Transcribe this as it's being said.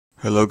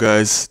Hello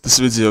guys, this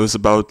video is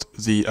about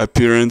the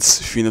appearance,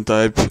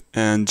 phenotype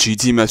and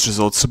GD match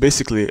results. So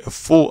basically a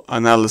full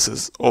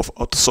analysis of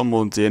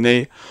autosomal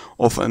DNA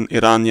of an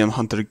Iranian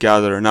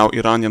hunter-gatherer. Now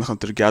Iranian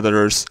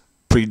hunter-gatherers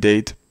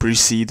precede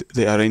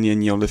the Iranian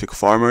Neolithic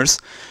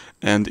farmers,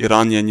 and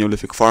Iranian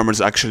Neolithic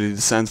farmers actually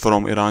descend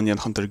from Iranian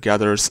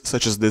hunter-gatherers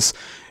such as this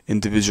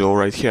individual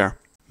right here.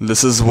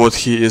 This is what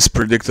he is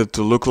predicted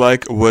to look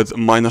like with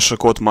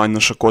NOSHACOT.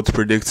 NOSHACOT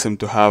predicts him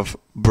to have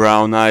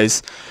brown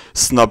eyes,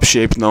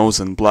 snub-shaped nose,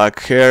 and black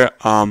hair.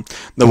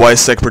 The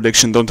YSEC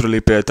prediction, don't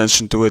really pay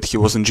attention to it. He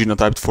wasn't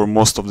genotyped for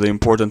most of the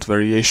important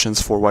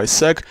variations for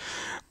YSEC.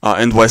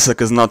 And YSEC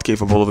is not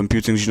capable of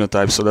imputing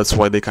genotypes, so that's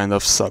why they kind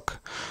of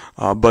suck.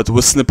 But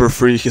with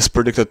snipper-free, he's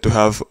predicted to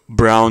have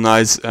brown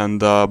eyes and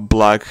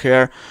black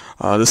hair.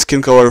 The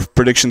skin color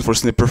prediction for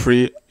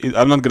snipper-free,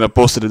 I'm not gonna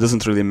post it, it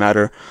doesn't really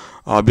matter,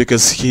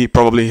 because he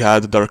probably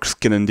had dark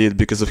skin indeed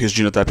because of his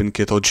genotype in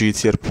KTLG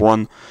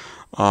TRP1.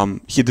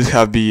 He did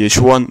have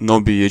BH1,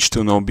 no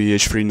BH2, no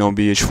BH3, no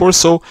BH4,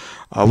 so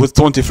with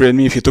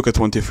 23andMe, if he took a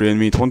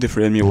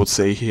 23andMe would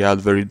say he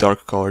had very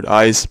dark colored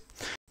eyes.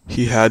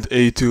 He had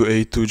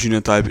A2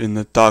 genotype in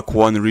the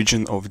TAC1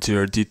 region of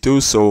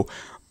DRD2, so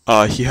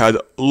he had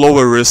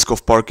lower risk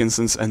of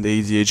Parkinson's and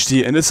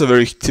ADHD, and it's a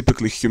very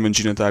typically human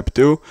genotype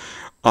too.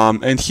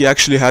 And he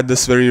actually had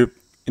this very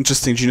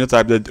interesting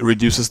genotype that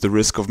reduces the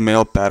risk of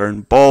male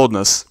pattern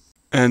baldness.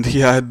 And he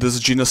had this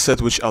genus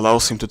set which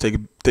allows him to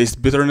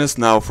taste bitterness.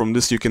 Now from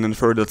this you can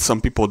infer that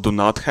some people do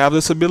not have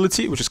this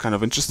ability, which is kind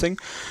of interesting.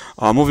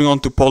 Moving on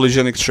to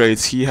polygenic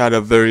traits, he had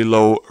a very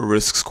low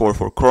risk score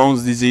for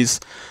Crohn's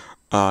disease.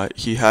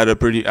 He had a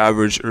pretty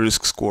average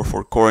risk score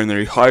for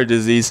coronary heart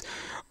disease.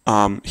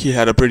 He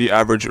had a pretty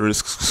average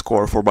risk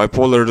score for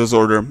bipolar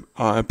disorder,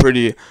 a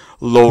pretty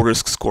low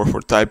risk score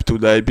for type 2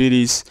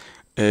 diabetes,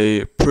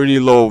 a pretty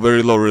low,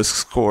 very low risk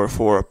score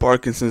for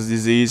Parkinson's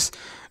disease,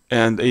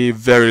 and a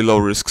very low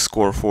risk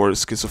score for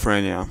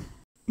schizophrenia.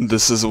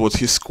 This is what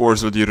he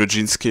scores with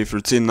Eurogene's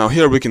K13. Now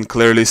here we can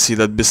clearly see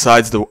that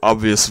besides the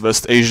obvious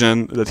West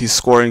Asian that he's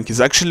scoring,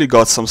 he's actually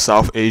got some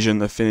South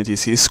Asian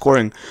affinities. He's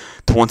scoring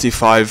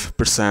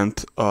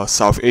 25%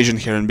 South Asian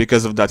here, and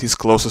because of that he's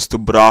closest to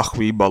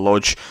Brahvi,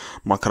 Baloch,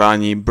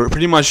 Makrani,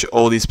 pretty much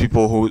all these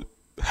people who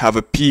have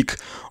a peak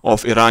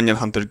of Iranian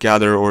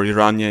hunter-gatherer or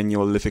Iranian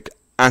Neolithic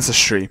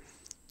ancestry.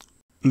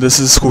 This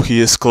is who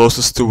he is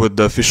closest to with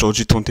the official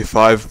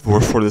G25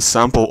 for the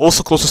sample.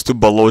 Also closest to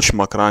Baloch,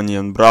 Makrani,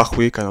 and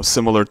Brahvi, kind of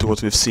similar to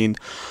what we've seen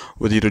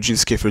with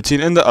Eurogene's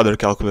K13 and the other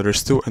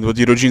calculators too. And with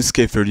Eurogene's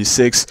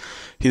K36,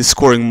 he's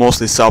scoring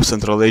mostly South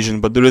Central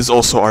Asian, but there is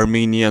also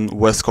Armenian,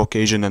 West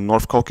Caucasian, and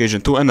North Caucasian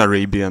too, and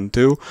Arabian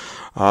too,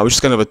 which is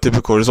kind of a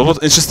typical result.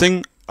 What's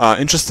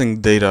interesting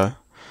data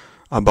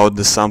about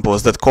this sample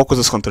is that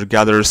Caucasus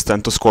hunter-gatherers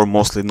tend to score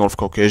mostly North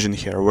Caucasian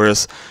here,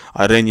 whereas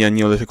Iranian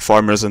Neolithic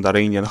farmers and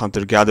Iranian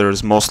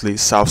hunter-gatherers mostly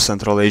South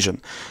Central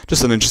Asian.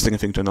 Just an interesting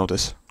thing to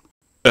notice.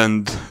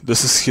 And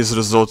this is his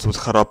result with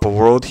Harappa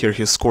world. Here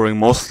he's scoring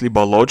mostly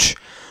Baloch,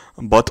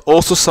 but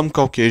also some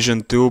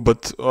Caucasian too,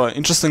 but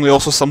interestingly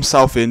also some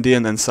South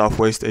Indian and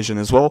Southwest Asian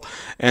as well.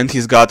 And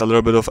he's got a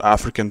little bit of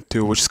African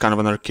too, which is kind of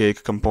an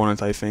archaic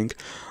component, I think.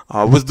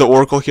 With the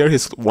Oracle here,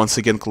 he's once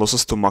again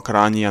closest to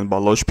Makrani and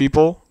Baloch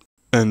people.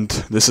 And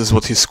this is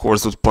what he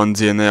scores with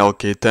PondDNA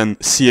LK10.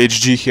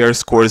 CHG here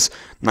scores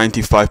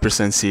 95%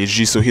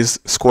 CHG, so he's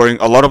scoring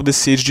a lot of the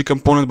CHG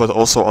component, but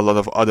also a lot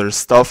of other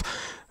stuff,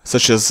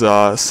 such as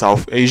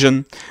South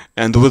Asian.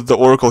 And with the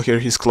Oracle here,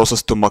 he's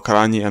closest to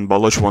Makrani and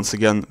Baloch. Once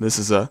again, this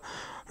is a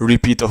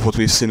repeat of what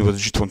we've seen with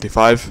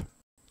G25.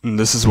 And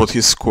this is what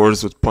he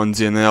scores with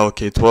PondDNA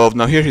LK12.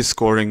 Now here he's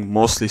scoring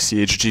mostly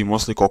CHG,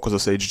 mostly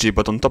Caucasus HG,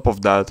 but on top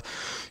of that,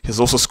 he's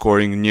also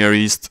scoring Near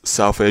East,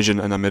 South Asian,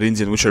 and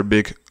Amerindian, which are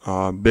big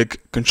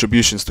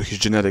contributions to his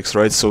genetics,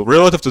 right? So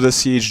relative to the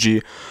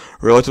CHG,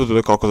 relative to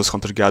the Caucasus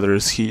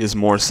hunter-gatherers, he is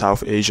more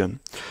South Asian.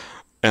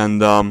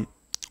 And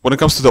when it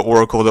comes to the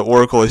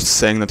Oracle is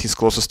saying that he's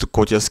closest to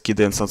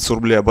Kotyas-Kide and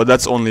Sansurbliya, but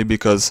that's only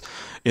because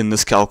in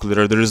this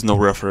calculator there is no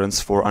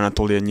reference for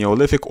Anatolian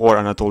Neolithic or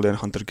Anatolian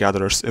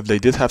hunter-gatherers. If they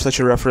did have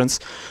such a reference,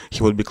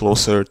 he would be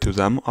closer to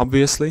them,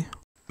 obviously.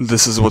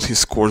 This is what he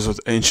scores with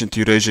Ancient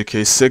Eurasia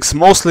K6,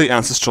 mostly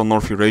Ancestral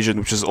North Eurasian,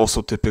 which is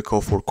also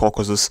typical for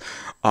Caucasus.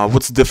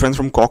 What's different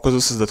from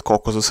Caucasus is that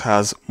Caucasus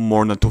has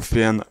more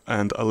Natufian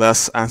and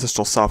less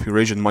Ancestral South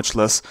Eurasian, much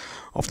less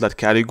of that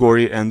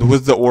category. And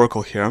with the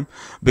Oracle here,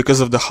 because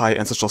of the high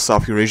Ancestral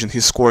South Eurasian,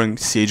 he's scoring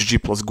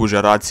CHG plus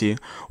Gujarati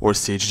or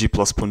CHG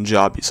plus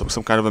Punjabi, so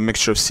some kind of a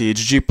mixture of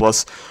CHG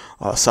plus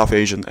South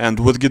Asian. And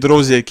with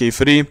Gidrosia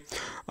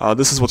K3,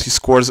 this is what he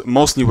scores,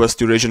 mostly West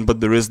Eurasian, but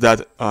there is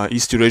that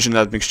East Eurasian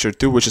admixture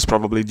too, which is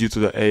probably due to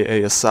the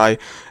AASI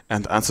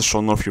and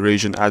Ancestral North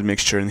Eurasian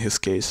admixture in his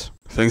case.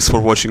 Thanks for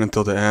watching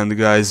until the end,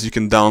 guys. You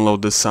can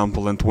download this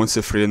sample in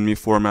 23andMe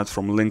format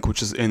from link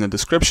which is in the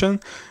description,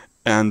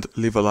 and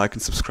leave a like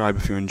and subscribe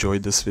if you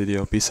enjoyed this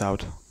video. Peace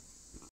out.